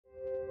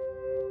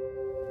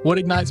What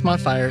ignites my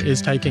fire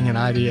is taking an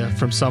idea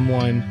from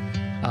someone,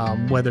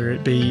 whether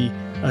it be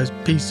a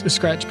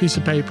scratch piece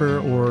of paper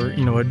or,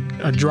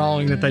 a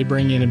drawing that they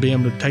bring in, and being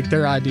able to take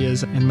their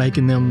ideas and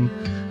making them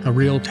a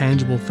real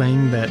tangible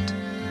thing that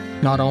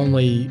not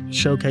only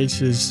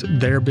showcases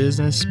their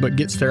business, but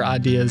gets their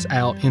ideas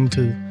out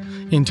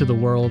into the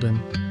world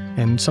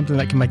and something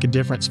that can make a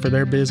difference for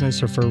their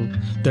business or for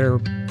their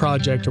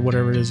project or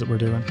whatever it is that we're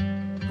doing.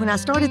 When I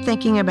started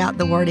thinking about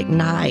the word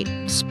ignite,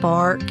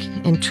 spark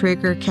and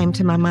trigger came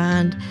to my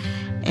mind.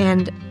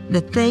 And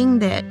the thing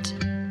that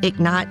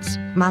ignites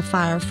my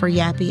fire for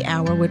Yappy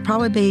Hour would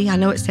probably be, I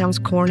know it sounds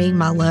corny,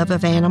 my love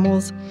of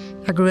animals.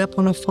 I grew up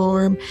on a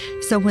farm.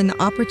 So when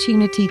the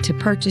opportunity to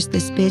purchase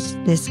this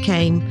business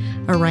came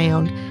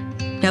around,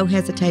 no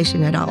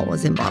hesitation at all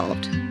was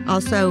involved.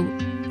 Also,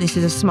 this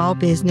is a small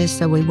business,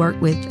 so we work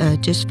with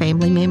just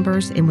family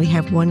members, and we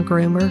have one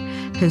groomer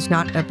who's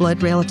not a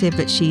blood relative,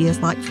 but she is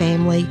like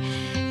family.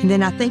 And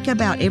then I think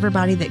about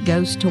everybody that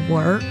goes to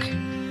work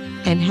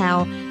and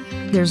how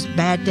there's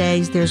bad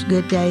days, there's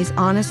good days.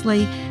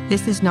 Honestly,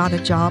 this is not a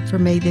job for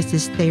me. This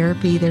is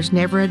therapy. There's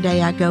never a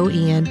day I go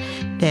in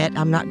that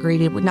I'm not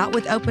greeted with, not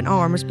with open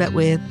arms, but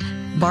with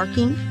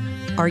barking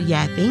or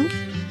yapping,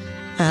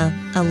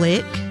 a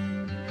lick,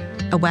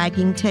 a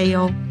wagging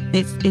tail.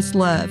 It's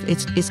love.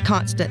 It's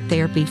constant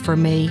therapy for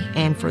me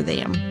and for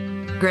them.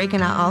 Greg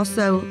and I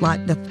also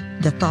like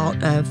the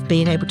thought of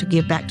being able to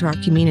give back to our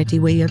community.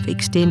 We have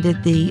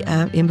extended the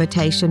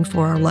invitation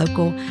for our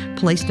local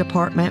police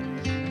department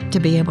to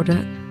be able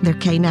to, their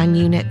canine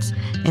units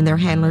and their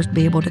handlers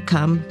be able to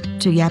come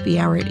to Yappy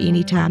Hour at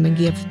any time and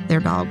give their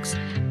dogs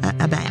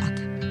a bath.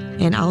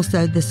 And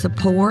also the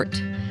support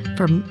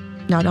from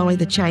not only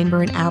the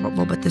chamber in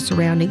Albertville, but the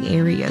surrounding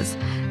areas.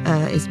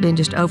 It's been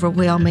just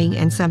overwhelming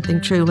and something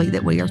truly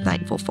that we are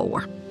thankful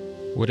for.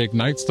 What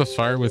ignites the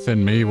fire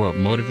within me, what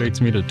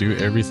motivates me to do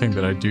everything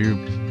that I do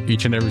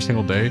each and every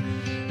single day,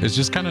 is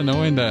just kind of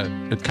knowing that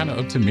it's kind of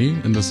up to me,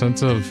 in the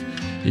sense of,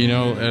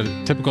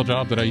 a typical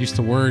job that I used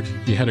to work,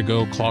 you had to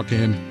go clock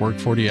in, work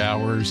 40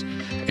 hours,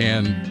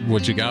 and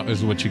what you got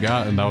is what you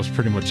got, and that was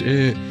pretty much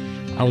it.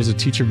 I was a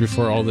teacher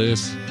before all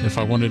this. If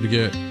I wanted to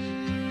get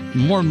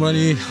more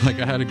money, I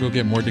had to go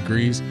get more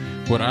degrees.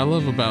 What I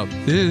love about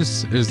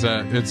this is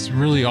that it's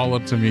really all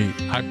up to me.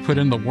 I put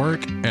in the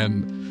work,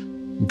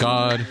 and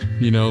God,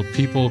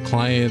 people,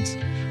 clients,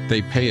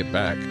 they pay it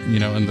back,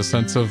 in the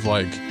sense of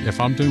if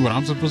I'm doing what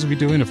I'm supposed to be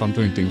doing, if I'm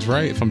doing things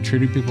right, if I'm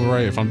treating people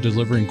right, if I'm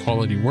delivering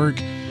quality work,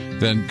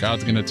 then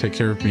God's going to take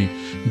care of me.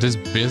 This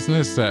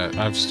business that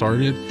I've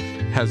started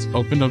has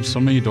opened up so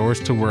many doors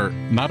to where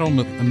not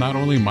only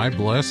am I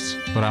blessed,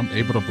 but I'm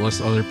able to bless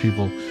other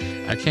people.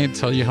 I can't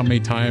tell you how many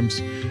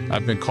times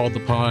I've been called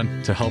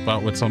upon to help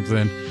out with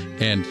something,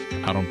 and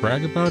I don't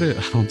brag about it,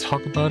 I don't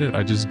talk about it,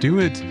 I just do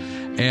it.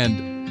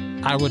 And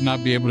I would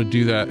not be able to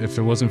do that if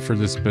it wasn't for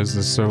this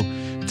business. So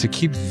to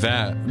keep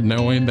that,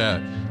 knowing that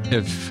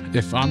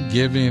if I'm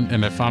giving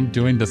and if I'm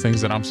doing the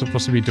things that I'm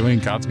supposed to be doing,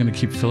 God's going to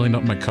keep filling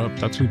up my cup.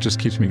 That's what just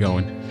keeps me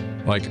going.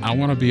 I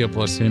want to be a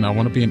blessing. I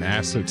want to be an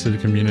asset to the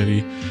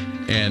community.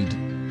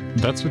 And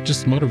that's what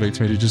just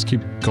motivates me to just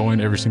keep going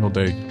every single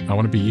day. I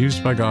want to be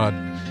used by God.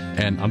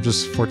 And I'm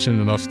just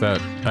fortunate enough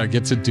that I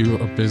get to do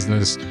a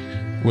business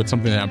with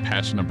something that I'm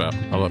passionate about.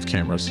 I love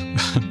cameras.